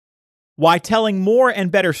Why telling more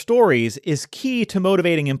and better stories is key to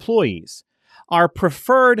motivating employees, our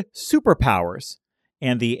preferred superpowers,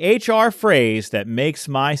 and the HR phrase that makes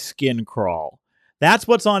my skin crawl. That's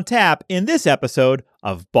what's on tap in this episode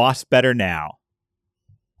of Boss Better Now.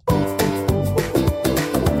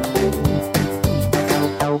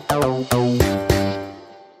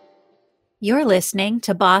 You're listening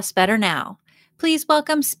to Boss Better Now. Please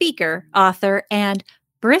welcome speaker, author, and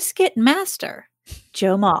brisket master,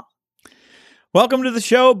 Joe Mull. Welcome to the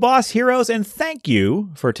show, Boss Heroes, and thank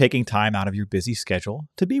you for taking time out of your busy schedule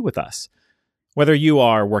to be with us. Whether you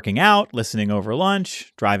are working out, listening over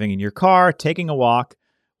lunch, driving in your car, taking a walk,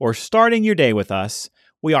 or starting your day with us,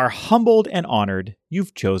 we are humbled and honored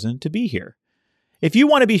you've chosen to be here. If you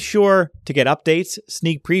want to be sure to get updates,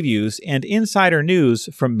 sneak previews, and insider news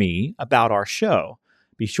from me about our show,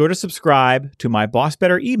 be sure to subscribe to my Boss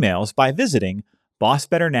Better emails by visiting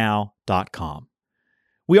bossbetternow.com.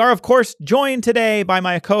 We are, of course, joined today by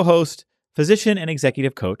my co-host, physician and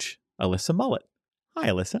executive coach, Alyssa Mullet. Hi,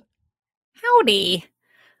 Alyssa. Howdy.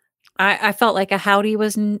 I felt like a howdy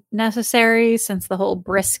was necessary since the whole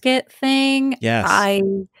brisket thing. Yes.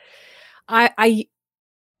 I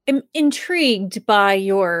am intrigued by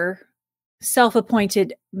your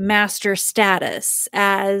self-appointed master status,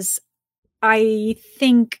 as I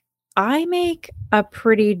think I make a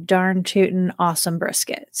pretty darn tootin' awesome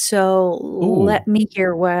brisket. So Let me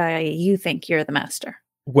hear why you think you're the master.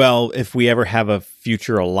 Well, if we ever have a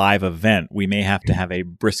future live event, we may have to have a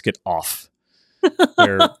brisket off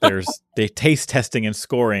where there's the taste testing and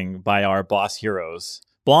scoring by our boss heroes,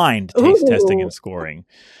 blind taste testing and scoring,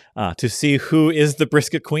 to see who is the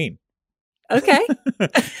brisket queen. Okay.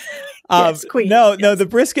 Yes, queen. No, the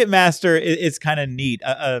brisket master is kind of neat.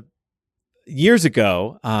 Years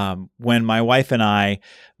ago, when my wife and I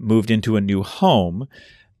moved into a new home,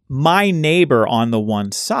 my neighbor on the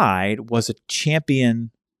one side was a champion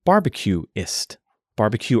barbecueist.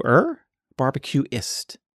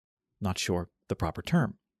 Barbecueist. Not sure the proper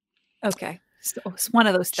term. Okay. So it's one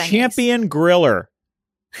of those things. Champion griller.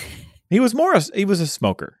 He was a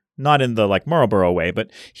smoker, not in the like Marlboro way, but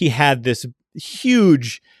he had this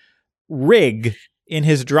huge rig in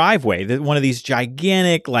his driveway, one of these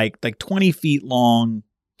gigantic, like 20 feet long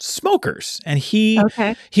smokers. And he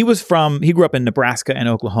grew up in Nebraska and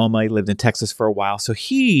Oklahoma. He lived in Texas for a while. So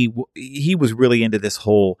he was really into this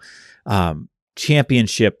whole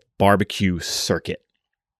championship barbecue circuit.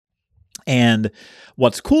 And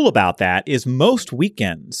what's cool about that is most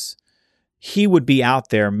weekends he would be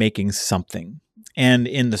out there making something. And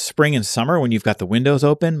in the spring and summer, when you've got the windows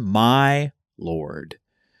open, my Lord,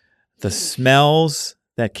 the smells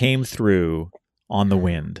that came through on the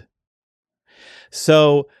wind.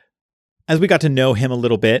 So as we got to know him a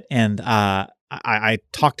little bit and I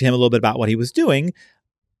talked to him a little bit about what he was doing,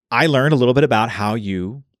 I learned a little bit about how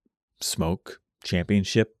you smoke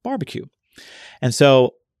championship barbecue. And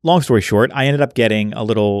so long story short, I ended up getting a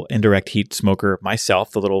little indirect heat smoker myself,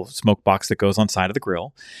 the little smoke box that goes on side of the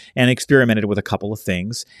grill, and experimented with a couple of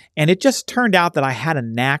things. And it just turned out that I had a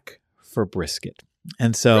knack for brisket.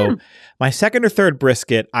 And so my second or third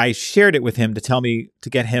brisket, I shared it with him to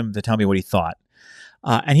get him to tell me what he thought.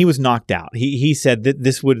 And he was knocked out. He said that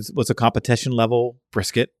this was a competition level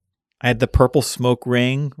brisket. I had the purple smoke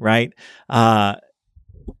ring, right? I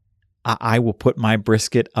will put my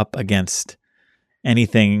brisket up against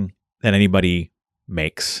anything that anybody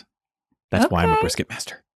makes. That's why I'm a brisket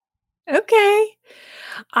master. Okay.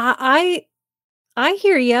 I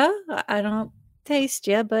hear you. I don't taste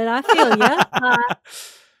you, but I feel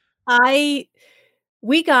you.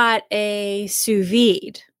 We got a sous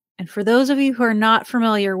vide. And for those of you who are not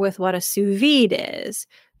familiar with what a sous vide is,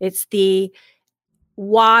 it's the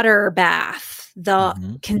water bath,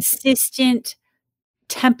 the consistent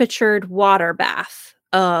temperatured water bath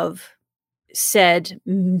of said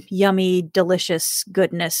yummy, delicious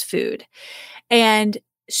goodness food. And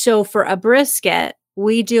so for a brisket,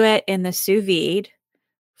 we do it in the sous vide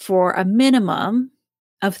for a minimum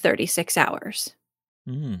of 36 hours.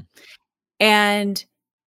 And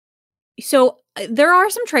so there are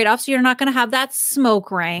some trade-offs. You're not going to have that smoke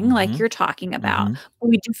ring like you're talking about.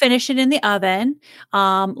 We do finish it in the oven,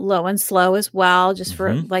 low and slow as well, just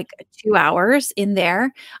for like 2 hours in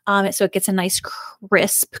there. So it gets a nice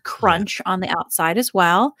crisp crunch on the outside as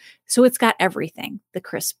well. So it's got everything, the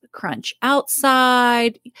crisp crunch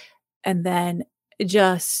outside, and then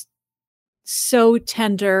just so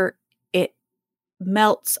tender, it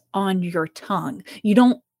melts on your tongue. You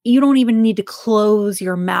don't even need to close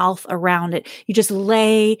your mouth around it. You just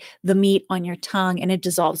lay the meat on your tongue and it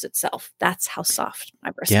dissolves itself. That's how soft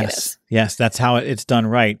my brisket is. Yes, that's how it's done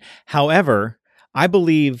right. However, I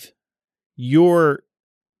believe your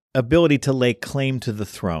ability to lay claim to the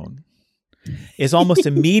throne is almost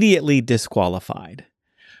immediately disqualified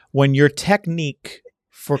when your technique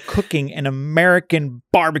for cooking an American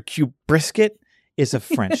barbecue brisket is a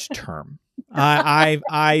French term.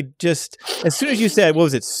 I just, as soon as you said, what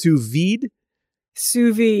was it, sous vide?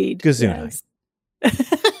 Sous vide. Gesundheit.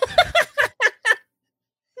 Yes.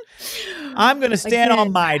 I'm going to stand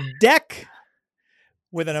on my deck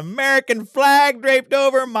with an American flag draped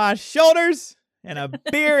over my shoulders and a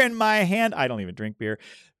beer in my hand. I don't even drink beer.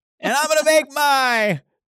 And I'm going to make my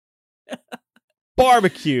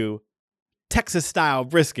barbecue Texas-style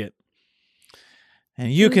brisket.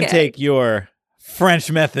 And you can take your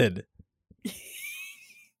French method.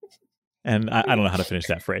 And I don't know how to finish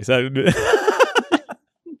that phrase.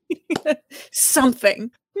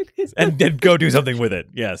 Something. And then go do something with it.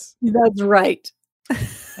 Yes. That's right.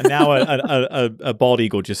 And now a bald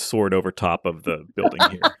eagle just soared over top of the building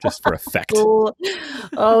here, just for effect.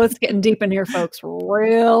 Oh, it's getting deep in here, folks.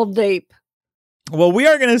 Real deep. Well, we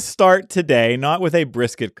are going to start today not with a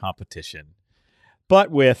brisket competition, but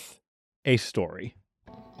with a story.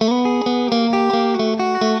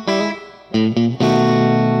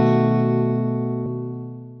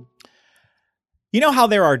 You know how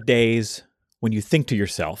there are days when you think to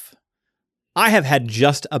yourself, I have had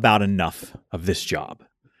just about enough of this job.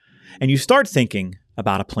 And you start thinking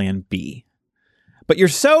about a plan B. But you're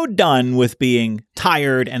so done with being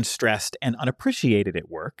tired and stressed and unappreciated at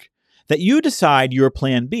work that you decide your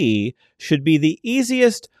plan B should be the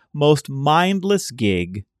easiest, most mindless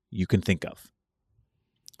gig you can think of.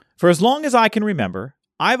 For as long as I can remember,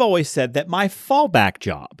 I've always said that my fallback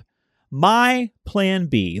job, my plan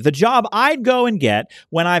B, the job I'd go and get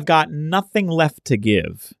when I've got nothing left to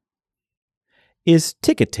give, is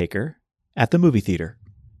ticket taker at the movie theater.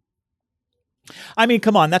 I mean,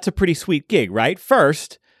 come on, that's a pretty sweet gig, right?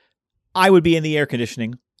 First, I would be in the air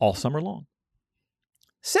conditioning all summer long.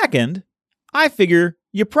 Second, I figure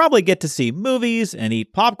you probably get to see movies and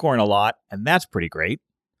eat popcorn a lot, and that's pretty great.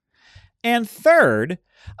 And third,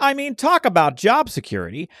 I mean, talk about job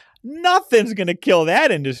security. Nothing's going to kill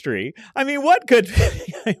that industry. I mean, what could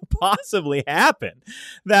possibly happen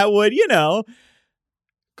that would,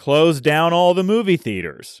 close down all the movie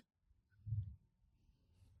theaters?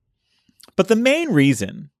 But the main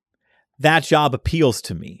reason that job appeals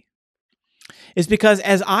to me is because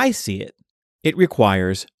as I see it, it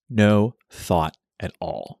requires no thought at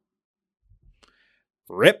all.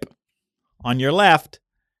 Rip on your left.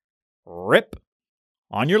 Rip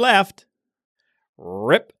on your left.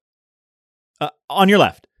 Rip on your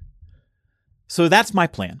left. So that's my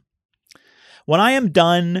plan. When I am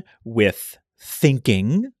done with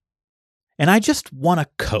thinking, and I just want to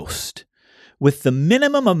coast with the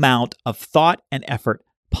minimum amount of thought and effort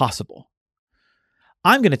possible,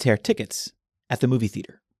 I'm going to tear tickets at the movie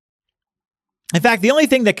theater. In fact, the only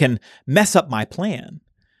thing that can mess up my plan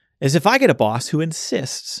is if I get a boss who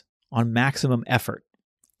insists on maximum effort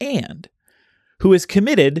and who is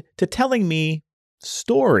committed to telling me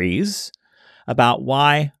stories about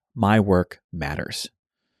why my work matters.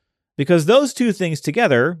 Because those two things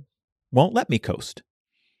together won't let me coast.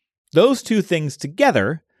 Those two things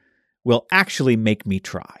together will actually make me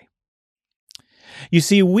try. You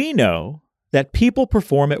see, we know that people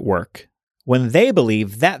perform at work when they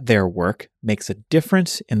believe that their work makes a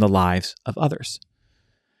difference in the lives of others.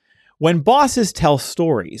 When bosses tell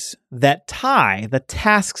stories that tie the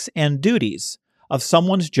tasks and duties of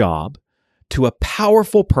someone's job to a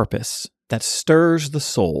powerful purpose that stirs the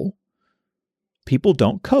soul, people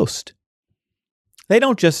don't coast. They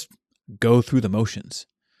don't just go through the motions.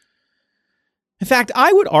 In fact,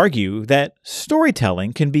 I would argue that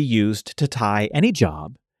storytelling can be used to tie any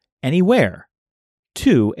job, anywhere,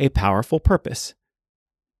 to a powerful purpose,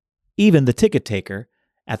 even the ticket taker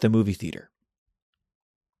at the movie theater.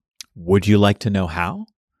 Would you like to know how?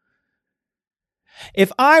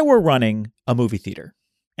 If I were running a movie theater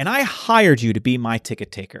and I hired you to be my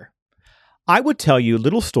ticket taker, I would tell you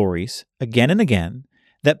little stories again and again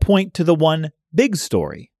that point to the one big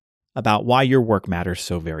story about why your work matters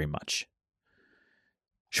so very much.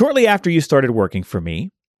 Shortly after you started working for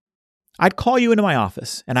me, I'd call you into my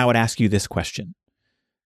office and I would ask you this question.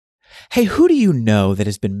 Hey, who do you know that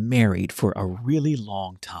has been married for a really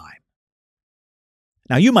long time?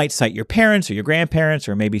 Now, you might cite your parents or your grandparents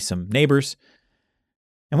or maybe some neighbors.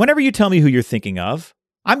 And whenever you tell me who you're thinking of,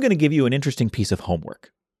 I'm going to give you an interesting piece of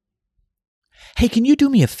homework. Hey, can you do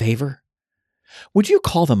me a favor? Would you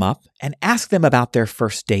call them up and ask them about their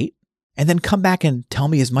first date and then come back and tell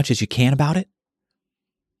me as much as you can about it?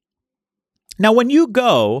 Now, when you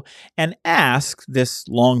go and ask this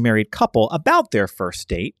long married couple about their first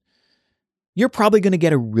date, you're probably going to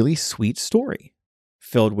get a really sweet story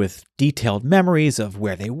filled with detailed memories of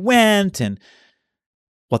where they went and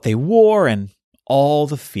what they wore and all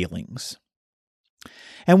the feelings.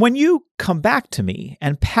 And when you come back to me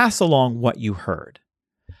and pass along what you heard,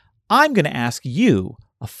 I'm going to ask you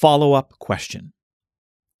a follow-up question.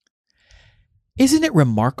 Isn't it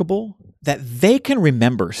remarkable that they can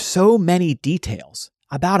remember so many details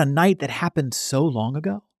about a night that happened so long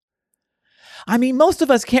ago? I mean, most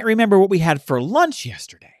of us can't remember what we had for lunch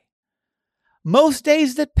yesterday. Most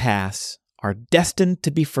days that pass are destined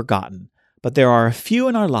to be forgotten, but there are a few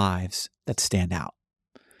in our lives that stand out.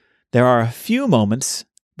 There are a few moments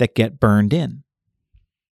that get burned in.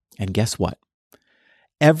 And guess what?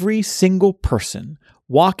 Every single person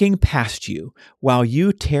walking past you while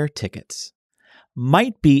you tear tickets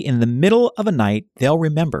might be in the middle of a night they'll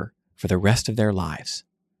remember for the rest of their lives.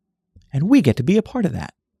 And we get to be a part of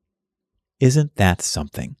that. Isn't that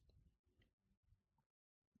something?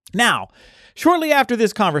 Now, shortly after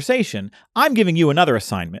this conversation, I'm giving you another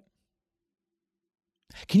assignment.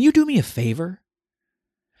 Can you do me a favor?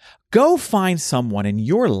 Go find someone in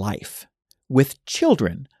your life with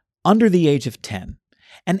children under the age of 10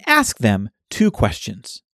 and ask them 2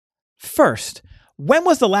 questions. First, when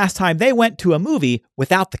was the last time they went to a movie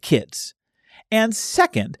without the kids? And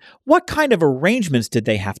second, what kind of arrangements did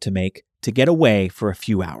they have to make to get away for a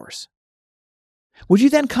few hours? Would you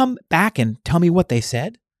then come back and tell me what they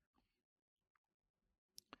said?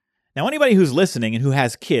 Now, anybody who's listening and who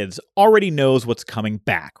has kids already knows what's coming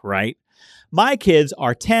back, right? My kids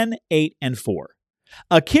are 10, 8, and 4.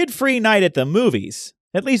 A kid-free night at the movies,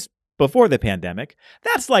 at least before the pandemic,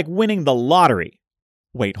 that's like winning the lottery.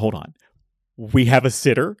 Wait, hold on. We have a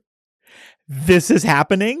sitter? This is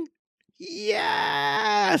happening?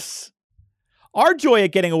 Yes! Our joy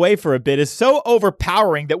at getting away for a bit is so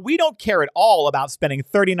overpowering that we don't care at all about spending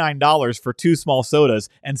 $39 for 2 small sodas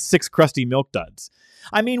and 6 crusty Milk Duds.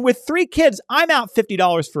 I mean, with 3 kids, I'm out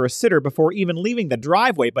 $50 for a sitter before even leaving the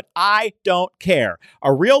driveway, but I don't care.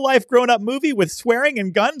 A real-life grown-up movie with swearing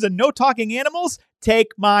and guns and no talking animals?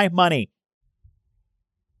 Take my money.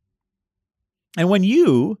 And when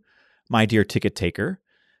you, my dear ticket taker,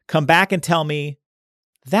 come back and tell me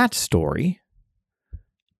that story,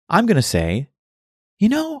 I'm going to say,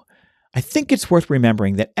 I think it's worth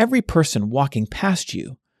remembering that every person walking past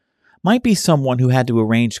you might be someone who had to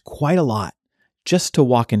arrange quite a lot just to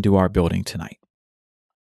walk into our building tonight.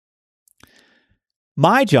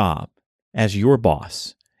 My job as your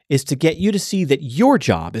boss is to get you to see that your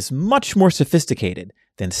job is much more sophisticated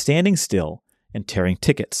than standing still and tearing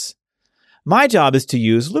tickets. My job is to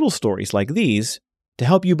use little stories like these to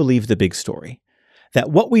help you believe the big story, that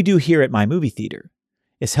what we do here at my movie theater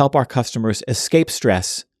is help our customers escape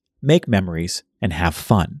stress, make memories, and have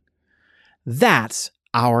fun. That's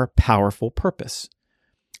our powerful purpose.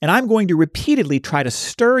 And I'm going to repeatedly try to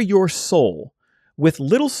stir your soul with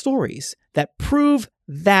little stories that prove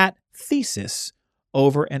that thesis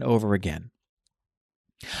over and over again.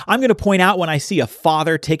 I'm going to point out when I see a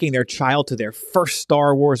father taking their child to their first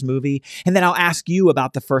Star Wars movie, and then I'll ask you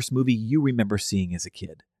about the first movie you remember seeing as a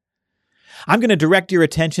kid. I'm going to direct your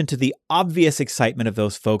attention to the obvious excitement of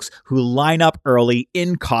those folks who line up early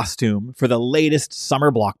in costume for the latest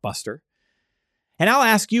summer blockbuster. And I'll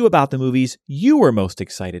ask you about the movies you were most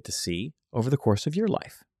excited to see over the course of your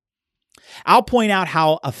life. I'll point out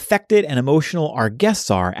how affected and emotional our guests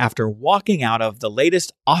are after walking out of the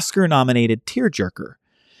latest Oscar-nominated tearjerker.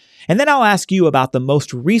 And then I'll ask you about the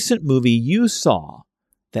most recent movie you saw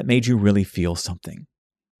that made you really feel something.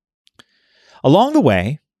 Along the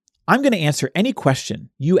way, I'm going to answer any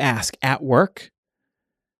question you ask at work,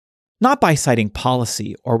 not by citing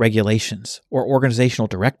policy or regulations or organizational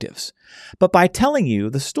directives, but by telling you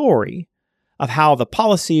the story of how the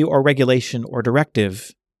policy or regulation or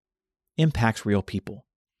directive impacts real people.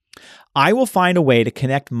 I will find a way to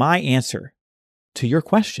connect my answer to your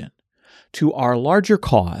question to our larger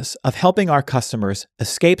cause of helping our customers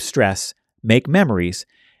escape stress, make memories,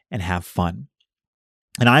 and have fun.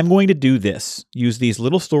 And I'm going to do this, use these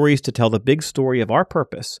little stories to tell the big story of our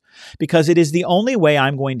purpose, because it is the only way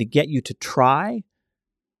I'm going to get you to try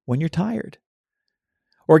when you're tired,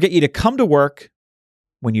 or get you to come to work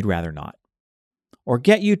when you'd rather not, or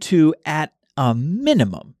get you to, at a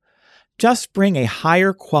minimum, just bring a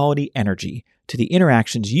higher quality energy to the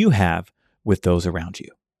interactions you have with those around you.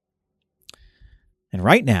 And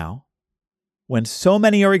right now, when so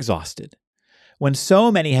many are exhausted, when so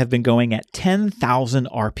many have been going at 10,000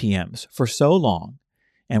 RPMs for so long,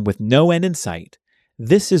 and with no end in sight,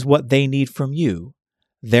 this is what they need from you,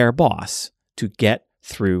 their boss, to get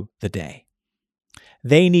through the day.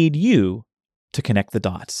 They need you to connect the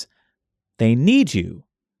dots. They need you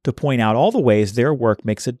to point out all the ways their work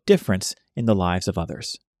makes a difference in the lives of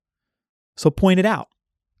others. So point it out.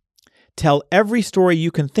 Tell every story you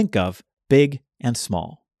can think of, big and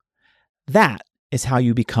small. That is how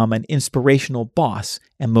you become an inspirational boss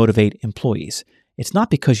and motivate employees. It's not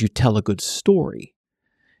because you tell a good story.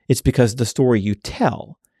 It's because the story you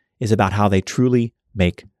tell is about how they truly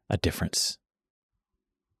make a difference.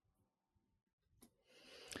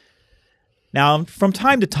 Now, from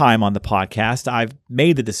time to time on the podcast, I've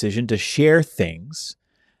made the decision to share things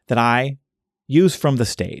that I use from the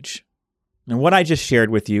stage. And what I just shared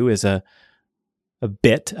with you is a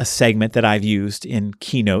segment that I've used in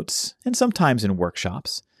keynotes and sometimes in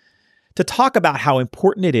workshops to talk about how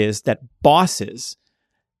important it is that bosses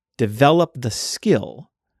develop the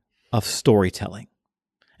skill of storytelling.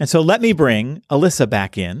 And so let me bring Alyssa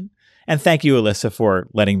back in. And thank you, Alyssa, for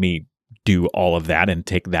letting me do all of that and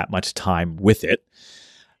take that much time with it.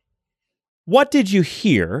 What did you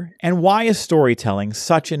hear, and why is storytelling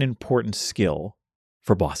such an important skill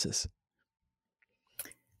for bosses?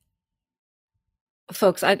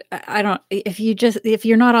 Folks, I don't, if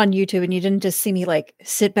you're not on YouTube and you didn't just see me like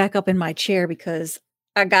sit back up in my chair because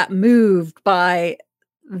I got moved by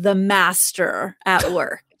the master at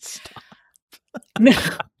work. Stop. No,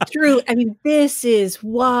 true. I mean, this is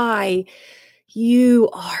why you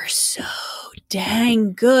are so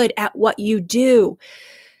dang good at what you do.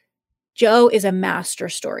 Joe is a master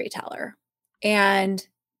storyteller. And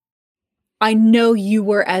I know you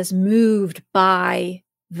were as moved by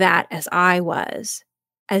that as I was,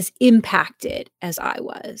 as impacted as I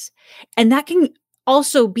was. And that can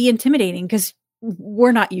also be intimidating because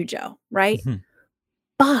we're not you, Joe, right? Mm-hmm.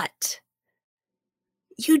 But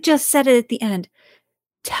you just said it at the end.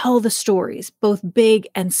 Tell the stories, both big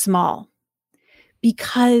and small,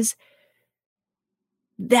 because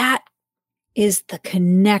that is the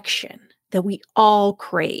connection that we all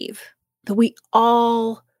crave, that we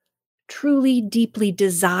all truly, deeply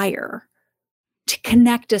desire to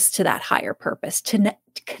connect us to that higher purpose, to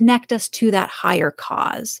connect us to that higher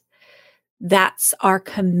cause. That's our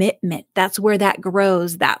commitment. That's where that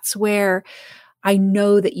grows. That's where I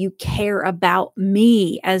know that you care about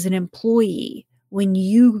me as an employee when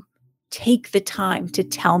you take the time to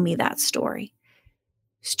tell me that story.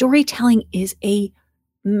 Storytelling is a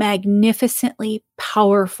magnificently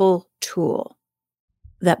powerful tool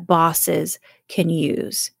that bosses can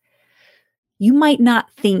use. You might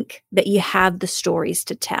not think that you have the stories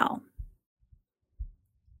to tell.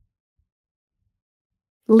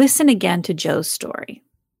 Listen again to Joe's story.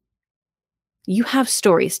 You have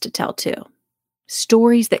stories to tell too.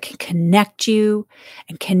 Stories that can connect you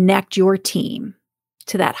and connect your team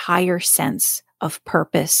to that higher sense of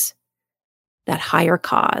purpose, that higher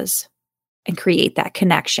cause, and create that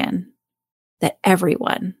connection that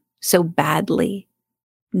everyone so badly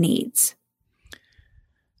needs.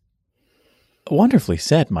 Wonderfully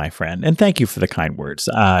said, my friend. And thank you for the kind words.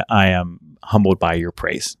 I am humbled by your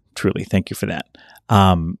praise. Truly. Thank you for that.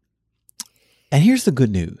 And here's the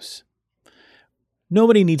good news.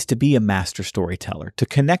 Nobody needs to be a master storyteller to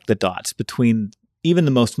connect the dots between even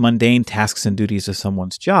the most mundane tasks and duties of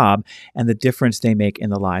someone's job and the difference they make in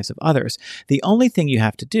the lives of others. The only thing you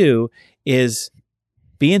have to do is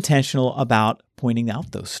be intentional about pointing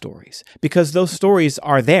out those stories, because those stories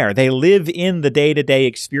are there. They live in the day-to-day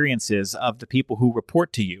experiences of the people who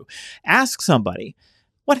report to you. Ask somebody,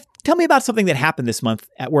 tell me about something that happened this month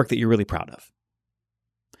at work that you're really proud of.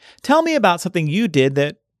 Tell me about something you did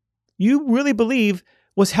that you really believe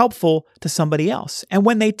was helpful to somebody else. And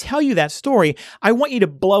when they tell you that story, I want you to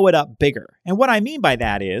blow it up bigger. And what I mean by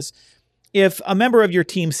that is, if a member of your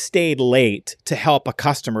team stayed late to help a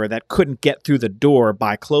customer that couldn't get through the door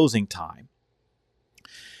by closing time,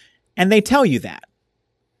 and they tell you that,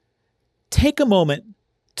 take a moment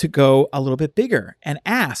to go a little bit bigger and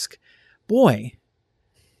ask, boy,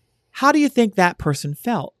 how do you think that person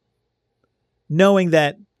felt, knowing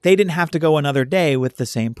that they didn't have to go another day with the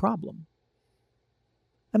same problem?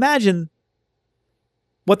 Imagine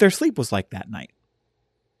what their sleep was like that night.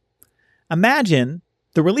 Imagine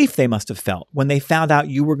the relief they must have felt when they found out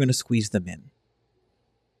you were going to squeeze them in.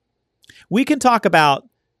 We can talk about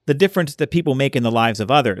the difference that people make in the lives of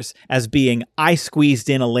others as being, I squeezed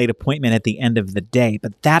in a late appointment at the end of the day,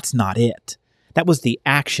 but that's not it. That was the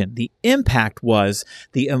action. The impact was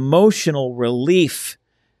the emotional relief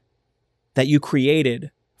that you created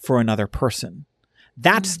for another person.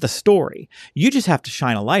 That's the story. You just have to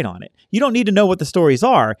shine a light on it. You don't need to know what the stories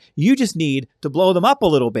are. You just need to blow them up a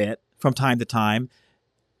little bit from time to time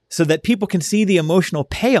so that people can see the emotional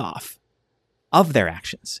payoff of their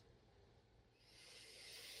actions.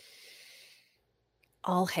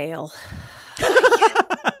 All hail.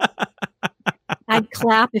 I'd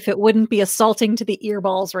clap if it wouldn't be assaulting to the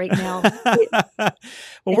earballs right now.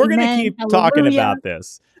 Well, we're going to keep talking about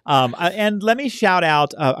this. And let me shout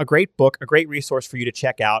out a great book, a great resource for you to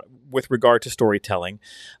check out with regard to storytelling.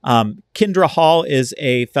 Kendra Hall is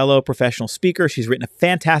a fellow professional speaker. She's written a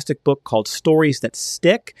fantastic book called Stories That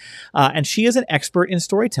Stick. And she is an expert in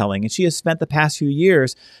storytelling. And she has spent the past few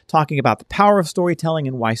years talking about the power of storytelling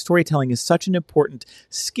and why storytelling is such an important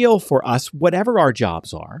skill for us, whatever our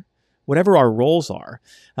jobs are, whatever our roles are,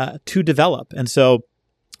 to develop. And so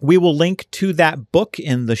we will link to that book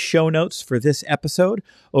in the show notes for this episode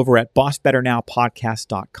over at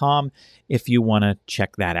bossbetternowpodcast.com if you want to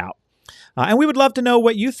check that out. And we would love to know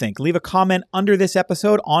what you think. Leave a comment under this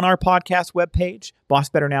episode on our podcast webpage,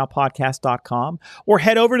 bossbetternowpodcast.com, or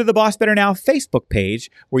head over to the Boss Better Now Facebook page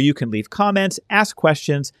where you can leave comments, ask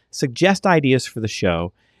questions, suggest ideas for the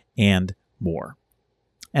show, and more.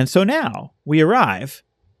 And so now we arrive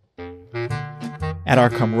at our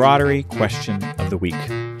camaraderie question of the week.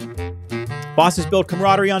 Bosses build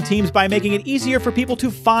camaraderie on teams by making it easier for people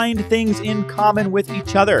to find things in common with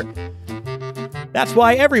each other. That's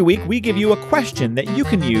why every week we give you a question that you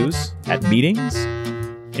can use at meetings,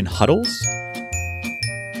 in huddles,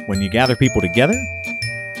 when you gather people together,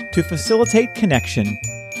 to facilitate connection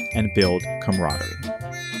and build camaraderie.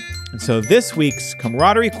 And so this week's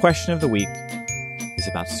camaraderie question of the week is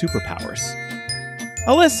about superpowers.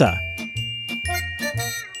 Alyssa,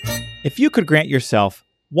 if you could grant yourself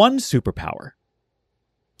one superpower,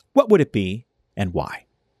 what would it be and why?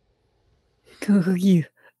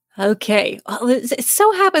 Okay. Well, it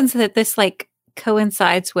so happens that this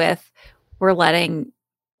coincides with we're letting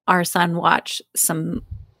our son watch some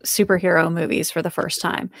superhero movies for the first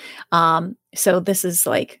time. So this is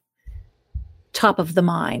top of the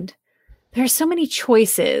mind. There's so many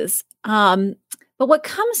choices. But what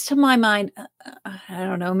comes to my mind, I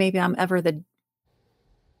don't know, maybe I'm ever the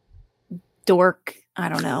dork. I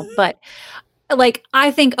don't know. But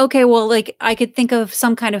I think, okay, well, I could think of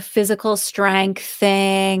some kind of physical strength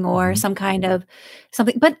thing or some kind of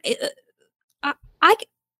something, but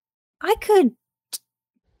I could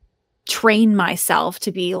train myself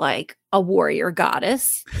to be like a warrior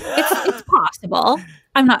goddess. It's possible.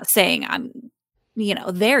 I'm not saying I'm,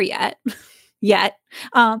 there yet. But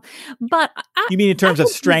you mean in terms of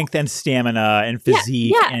strength and stamina and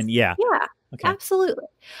physique and yeah, okay. Absolutely.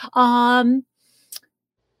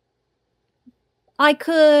 I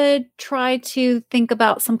could try to think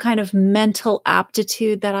about some kind of mental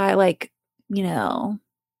aptitude that I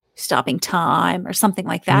stopping time or something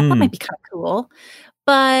like that. That might be kind of cool.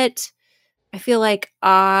 But I feel like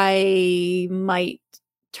I might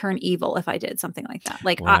turn evil if I did something like that.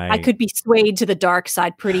 Right. I could be swayed to the dark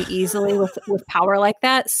side pretty easily with power like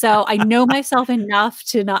that. So I know myself enough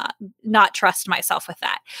to not trust myself with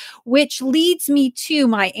that, which leads me to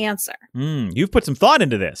my answer. You've put some thought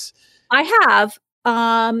into this. I have.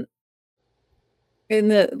 In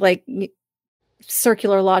the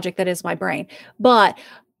circular logic that is my brain, but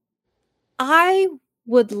I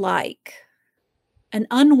would like an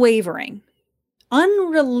unwavering,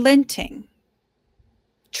 unrelenting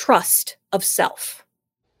trust of self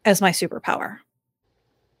as my superpower.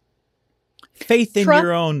 Faith in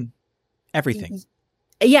your own everything.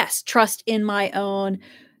 Yes, trust in my own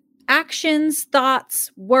actions,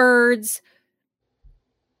 thoughts, words,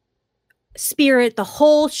 spirit, the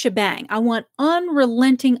whole shebang. I want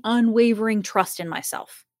unrelenting, unwavering trust in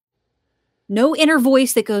myself. No inner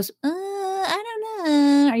voice that goes, I don't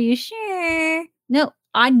know. Are you sure? No,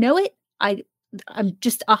 I know it. I'm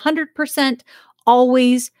just 100%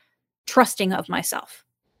 always trusting of myself.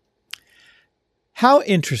 How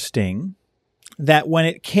interesting that when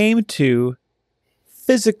it came to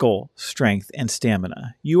physical strength and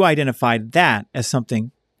stamina, you identified that as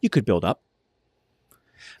something you could build up.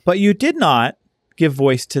 But you did not give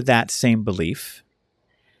voice to that same belief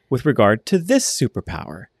with regard to this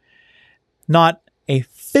superpower. Not a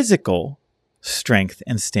physical strength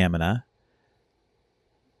and stamina,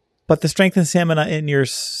 but the strength and stamina in your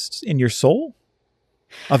soul,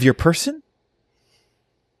 of your person.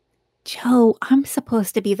 Joe, I'm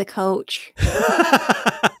supposed to be the coach.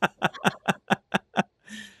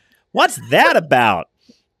 What's that about?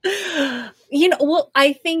 Well,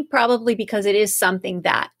 I think probably because it is something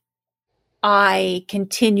that I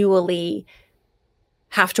continually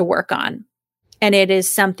have to work on. And it is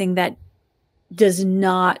something that does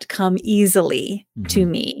not come easily to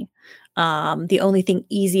me. The only thing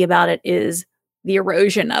easy about it is the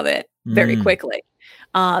erosion of it very quickly.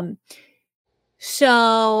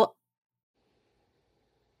 So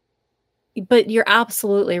but you're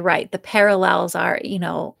absolutely right. The parallels are,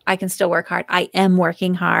 I can still work hard. I am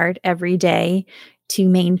working hard every day to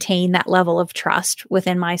maintain that level of trust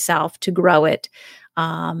within myself, to grow it,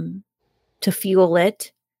 to fuel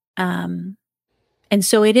it. And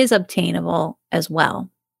so it is obtainable as well.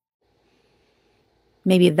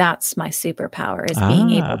 Maybe that's my superpower, is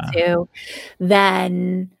being able to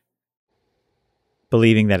then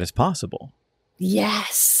believing that it's possible.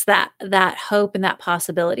 Yes, that hope and that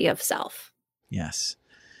possibility of self. Yes.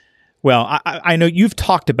 Well, I know you've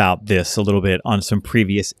talked about this a little bit on some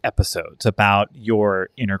previous episodes about your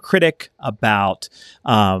inner critic, about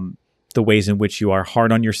the ways in which you are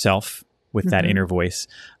hard on yourself with that inner voice.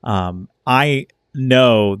 I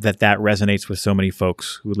know that resonates with so many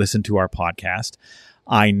folks who listen to our podcast.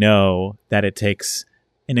 I know that it takes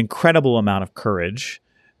an incredible amount of courage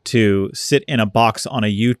to sit in a box on a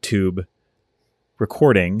YouTube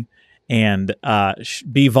recording and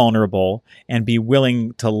be vulnerable and be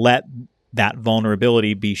willing to let that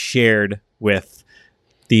vulnerability be shared with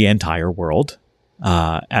the entire world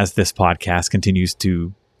as this podcast continues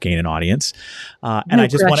to gain an audience. And I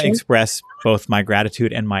just want to express both my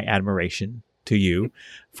gratitude and my admiration to you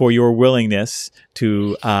for your willingness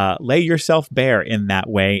to lay yourself bare in that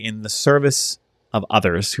way in the service of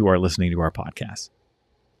others who are listening to our podcast.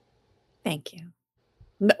 Thank you.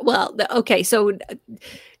 Well, okay. So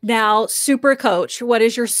now, super coach, what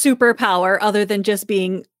is your superpower other than just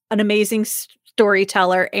being an amazing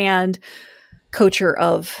storyteller and coacher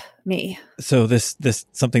of me? So this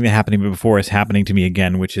something that happened to me before is happening to me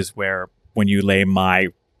again, which is where when you lay my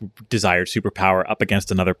desired superpower up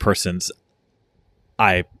against another person's,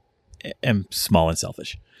 I am small and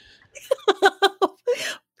selfish.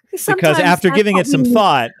 Because after giving it some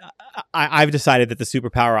thought, I've decided that the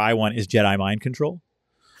superpower I want is Jedi mind control.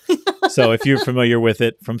 So if you're familiar with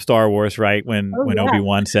it from Star Wars, right? When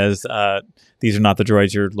Obi-Wan says, these are not the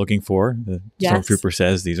droids you're looking for. The Stormtrooper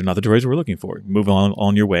says, these are not the droids we're looking for. Move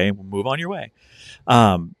on your way. Move on your way.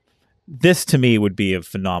 This to me would be a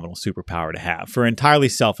phenomenal superpower to have for entirely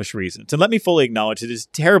selfish reasons. And let me fully acknowledge it is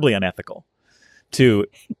terribly unethical to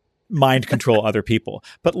mind control other people.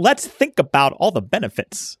 But let's think about all the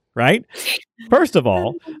benefits, right? First of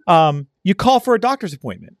all, you call for a doctor's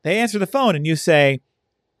appointment. They answer the phone and you say,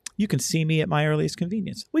 you can see me at my earliest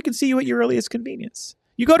convenience. We can see you at your earliest convenience.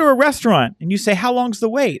 You go to a restaurant and you say, how long's the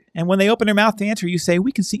wait? And when they open their mouth to answer, you say,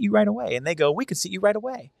 we can seat you right away. And they go, we can seat you right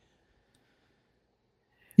away.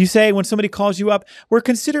 You say, when somebody calls you up, we're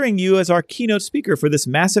considering you as our keynote speaker for this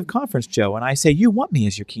massive conference, Joe. And I say, you want me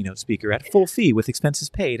as your keynote speaker at full fee with expenses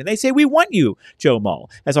paid. And they say, we want you, Joe Mull,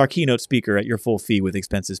 as our keynote speaker at your full fee with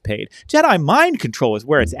expenses paid. Jedi mind control is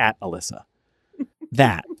where it's at, Alyssa.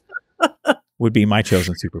 That would be my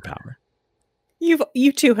chosen superpower.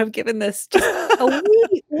 You two have given this just a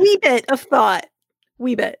wee bit of thought.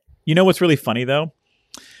 Wee bit. You know what's really funny, though?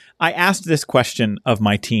 I asked this question of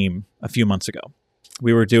my team a few months ago.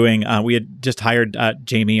 We were doing, we had just hired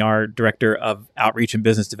Jamie, our director of outreach and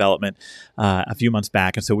business development, a few months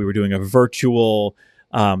back. And so we were doing a virtual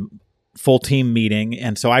full team meeting.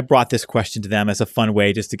 And so I brought this question to them as a fun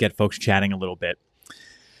way just to get folks chatting a little bit.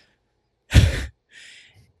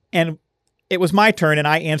 And it was my turn, and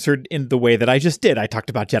I answered in the way that I just did. I talked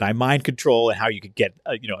about Jedi mind control and how you could get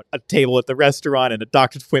a table at the restaurant and a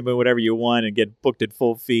doctor's appointment, whatever you want, and get booked at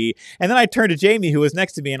full fee. And then I turned to Jamie, who was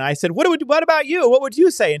next to me, and I said, what about you? What would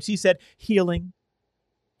you say? And she said, healing.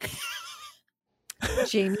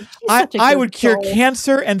 Jamie, I would cure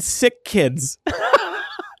cancer and sick kids.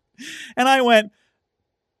 And I went,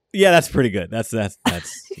 yeah, that's pretty good. That's better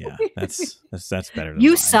than you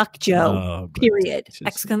mine. suck, Joe. Oh, period.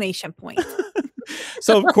 Exclamation point.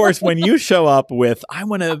 So of course, when you show up with, I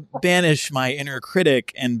want to banish my inner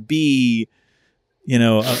critic and be,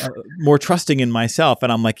 more trusting in myself,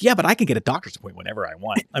 and I'm like, yeah, but I can get a doctor's appointment whenever I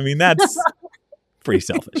want. I mean, that's pretty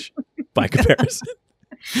selfish by comparison.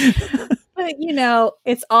 But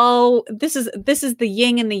it's all this is the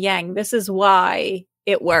yin and the yang. This is why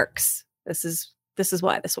it works. This is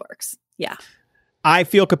why this works. Yeah. I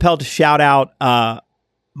feel compelled to shout out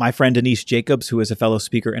my friend Denise Jacobs, who is a fellow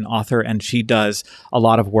speaker and author, and she does a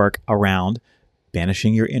lot of work around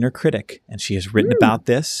banishing your inner critic. And she has written about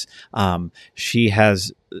this. She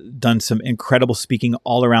has done some incredible speaking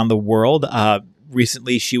all around the world.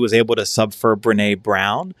 Recently, she was able to sub for Brene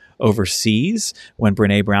Brown overseas when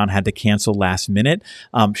Brene Brown had to cancel last minute.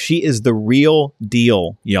 She is the real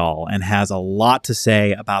deal, y'all, and has a lot to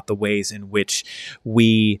say about the ways in which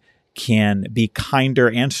we can be kinder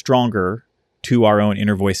and stronger to our own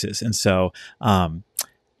inner voices. And so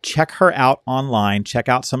check her out online. Check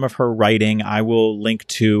out some of her writing. I will link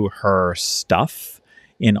to her stuff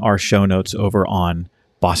in our show notes over on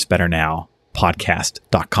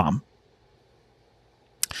bossbetternowpodcast.com.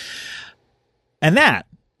 And that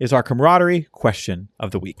is our camaraderie question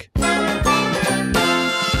of the week.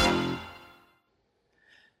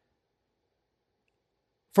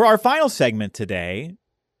 For our final segment today,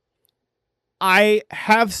 I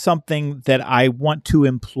have something that I want to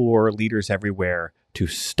implore leaders everywhere to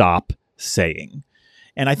stop saying.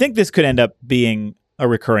 And I think this could end up being a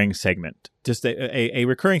recurring segment, just a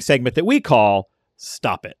recurring segment that we call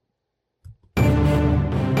Stop It.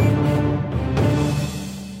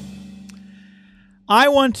 I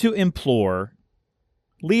want to implore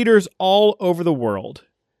leaders all over the world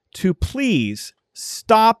to please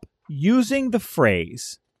stop using the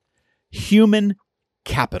phrase human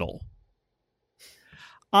capital.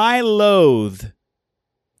 I loathe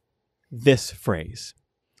this phrase.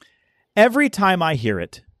 Every time I hear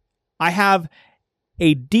it, I have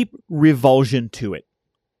a deep revulsion to it,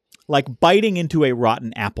 like biting into a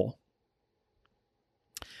rotten apple.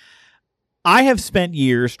 I have spent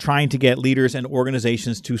years trying to get leaders and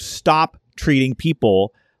organizations to stop treating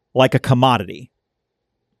people like a commodity,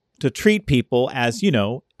 to treat people as,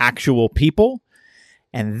 actual people.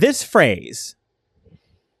 And this phrase,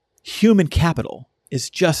 human capital, is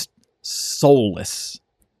just soulless.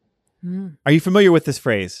 Are you familiar with this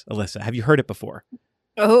phrase, Alyssa? Have you heard it before?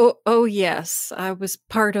 Oh yes. I was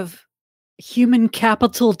part of human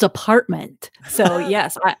capital department. So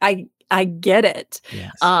yes, I get it.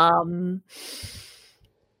 Yes.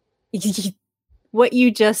 What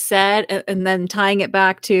you just said, and then tying it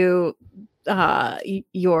back to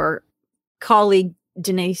your colleague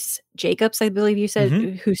Denise Jacobs, I believe you said,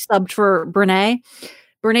 who subbed for Brene.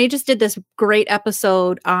 Brene just did this great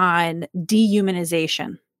episode on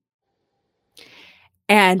dehumanization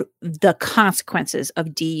and the consequences of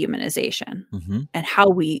dehumanization and how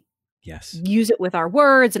we use it with our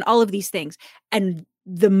words and all of these things. And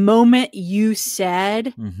the moment you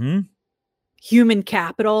said human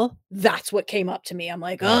capital, that's what came up to me. I'm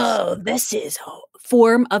like, oh, this is a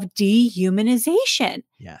form of dehumanization.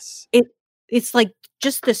 Yes. It's like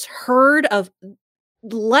just this herd of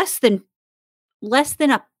less than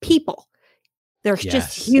a people. They're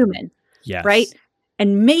just human. Yes. Right.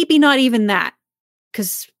 And maybe not even that,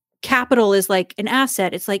 because capital is like an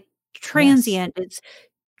asset. It's like transient. It's,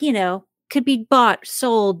 could be bought,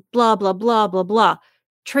 sold, blah, blah, blah, blah, blah.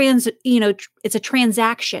 It's a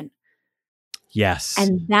transaction. Yes.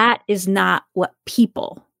 And that is not what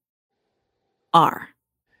people are.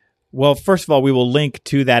 Well, first of all, we will link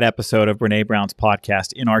to that episode of Brene Brown's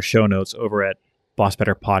podcast in our show notes over at Boss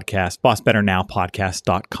Better Podcast,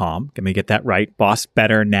 bossbetternowpodcast.com. Let me get that right,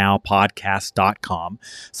 bossbetternowpodcast.com,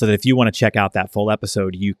 so that if you want to check out that full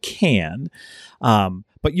episode, you can.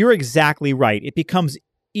 But you're exactly right. It becomes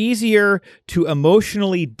easier to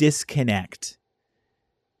emotionally disconnect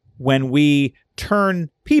when we turn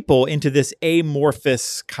people into this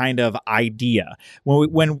amorphous kind of idea.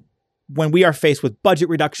 When we are faced with budget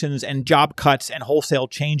reductions and job cuts and wholesale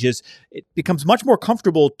changes, it becomes much more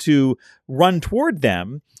comfortable to run toward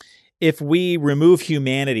them if we remove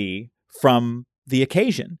humanity from the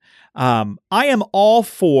occasion. I am all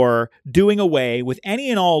for doing away with any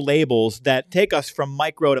and all labels that take us from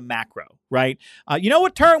micro to macro, right? You know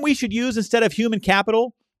what term we should use instead of human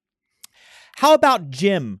capital? How about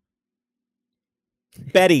Jim?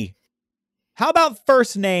 Betty? How about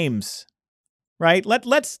first names? Right?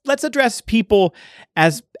 Let's address people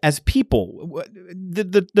as people.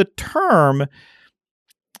 The term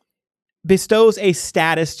bestows a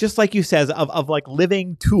status, just like you says, of like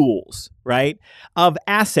living tools, right? Of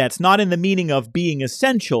assets, not in the meaning of being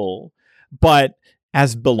essential, but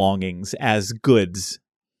as belongings, as goods,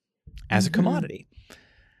 as a commodity.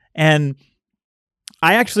 And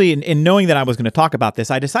I actually, in knowing that I was going to talk about this,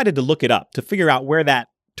 I decided to look it up to figure out where that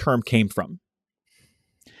term came from.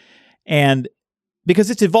 And because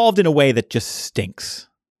it's evolved in a way that just stinks.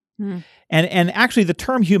 And actually, the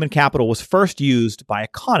term human capital was first used by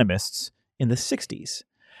economists in the 60s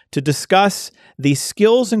to discuss the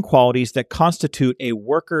skills and qualities that constitute a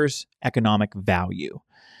worker's economic value.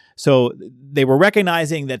 So they were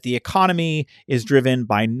recognizing that the economy is driven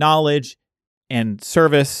by knowledge and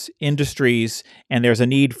service industries, and there's a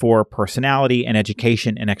need for personality and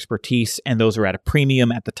education and expertise, and those are at a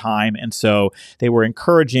premium at the time. And so they were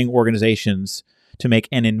encouraging organizations to make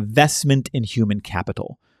an investment in human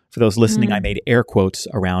capital. For those listening, I made air quotes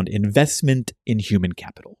around investment in human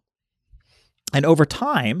capital. And over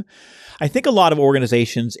time, I think a lot of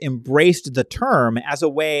organizations embraced the term as a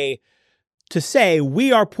way to say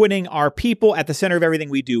we are putting our people at the center of everything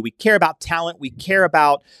we do. We care about talent. We care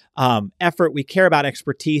about effort. We care about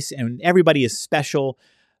expertise, and everybody is special.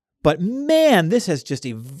 But man, this has just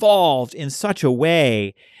evolved in such a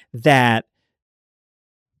way that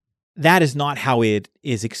is not how it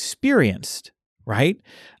is experienced, right?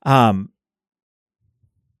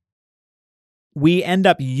 We end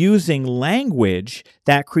up using language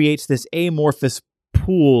that creates this amorphous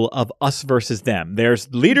pool of us versus them. There's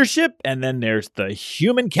leadership, and then there's the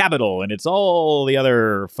human capital, and it's all the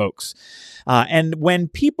other folks. And when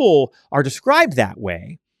people are described that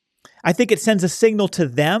way, I think it sends a signal to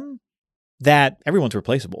them that everyone's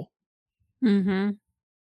replaceable. Mm-hmm.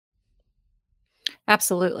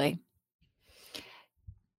 Absolutely.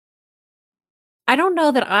 I don't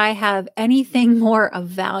know that I have anything more of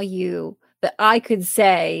value that I could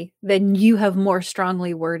say than you have more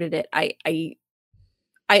strongly worded it. I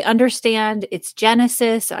understand its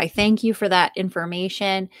genesis. I thank you for that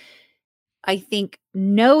information. I think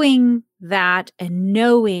knowing that and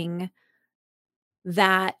knowing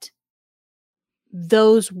that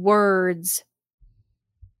those words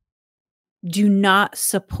do not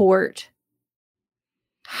support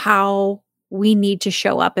how we need to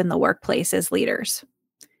show up in the workplace as leaders.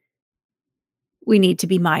 We need to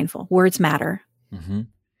be mindful. Words matter. Mm-hmm.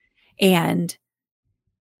 And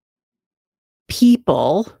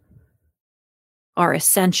people are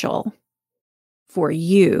essential for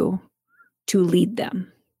you to lead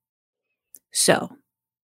them. So,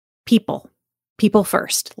 people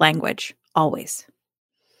first, language, always.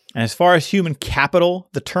 And as far as human capital,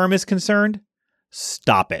 the term is concerned,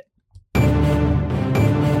 stop it.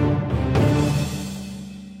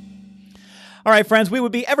 All right, friends, we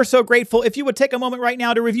would be ever so grateful if you would take a moment right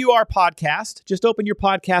now to review our podcast. Just open your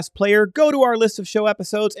podcast player, go to our list of show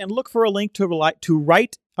episodes, and look for a link to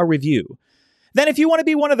write a review. Then if you want to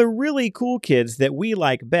be one of the really cool kids that we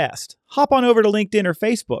like best, hop on over to LinkedIn or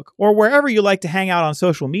Facebook or wherever you like to hang out on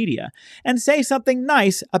social media and say something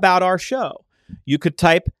nice about our show. You could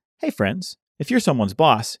type, "Hey friends, if you're someone's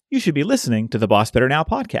boss, you should be listening to the Boss Better Now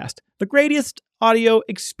podcast, the greatest audio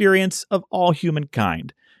experience of all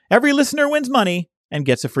humankind. Every listener wins money and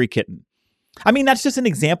gets a free kitten." I mean, that's just an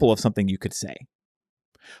example of something you could say.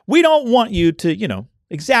 We don't want you to,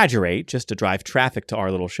 exaggerate just to drive traffic to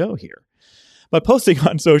our little show here. But posting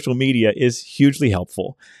on social media is hugely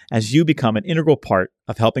helpful as you become an integral part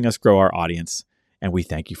of helping us grow our audience, and we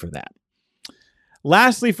thank you for that.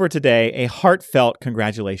 Lastly, for today, a heartfelt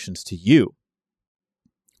congratulations to you.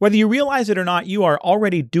 Whether you realize it or not, you are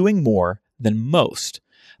already doing more than most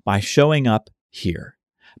by showing up here,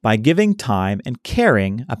 by giving time and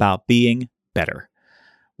caring about being better.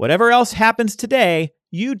 Whatever else happens today,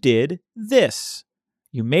 you did this.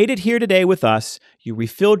 You made it here today with us, you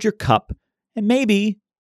refilled your cup, and maybe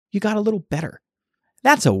you got a little better.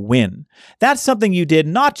 That's a win. That's something you did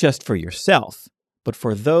not just for yourself, but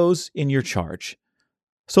for those in your charge.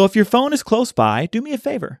 So if your phone is close by, do me a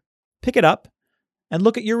favor. Pick it up and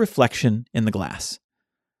look at your reflection in the glass.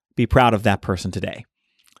 Be proud of that person today.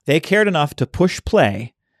 They cared enough to push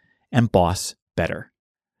play and boss better.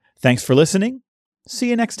 Thanks for listening. See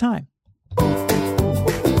you next time.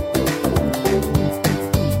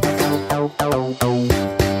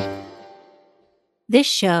 This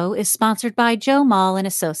show is sponsored by Joe Mall and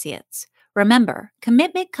Associates. Remember,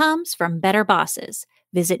 commitment comes from better bosses.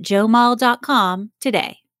 Visit joemall.com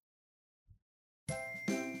today.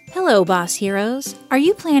 Hello, Boss Heroes. Are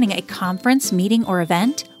you planning a conference, meeting, or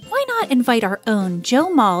event? Why not invite our own Joe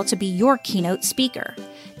Mall to be your keynote speaker?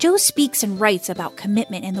 Joe speaks and writes about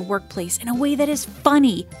commitment in the workplace in a way that is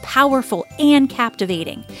funny, powerful, and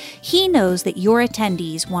captivating. He knows that your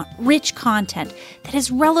attendees want rich content that is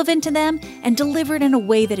relevant to them and delivered in a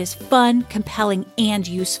way that is fun, compelling, and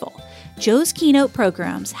useful. Joe's keynote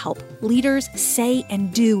programs help leaders say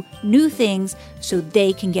and do new things so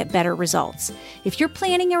they can get better results. If you're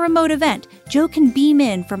planning a remote event, Joe can beam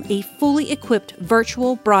in from a fully equipped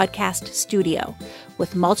virtual broadcast studio.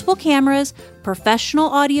 With multiple cameras, professional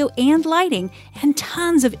audio and lighting, and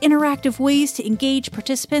tons of interactive ways to engage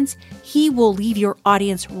participants, he will leave your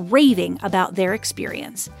audience raving about their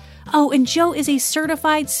experience. Oh, and Joe is a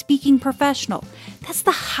certified speaking professional. That's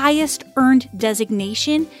the highest earned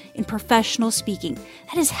designation in professional speaking.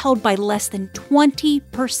 That is held by less than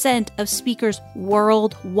 20% of speakers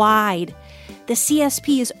worldwide. The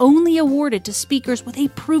CSP is only awarded to speakers with a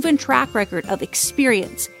proven track record of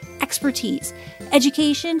experience, expertise,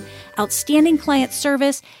 education, outstanding client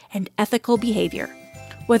service, and ethical behavior.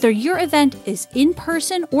 Whether your event is in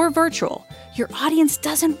person or virtual, your audience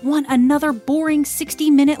doesn't want another boring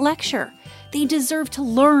 60-minute lecture. They deserve to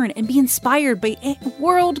learn and be inspired by a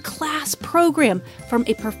world-class program from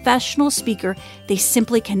a professional speaker they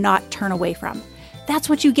simply cannot turn away from. That's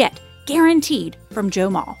what you get, guaranteed, from Joe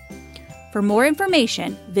Mull. For more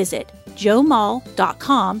information, visit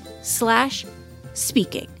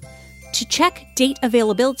joemull.com/speaking. To check date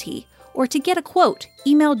availability or to get a quote,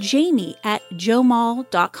 email Jamie at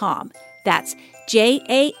joemull.com. That's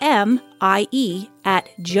JAMIE at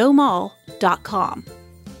joemull.com.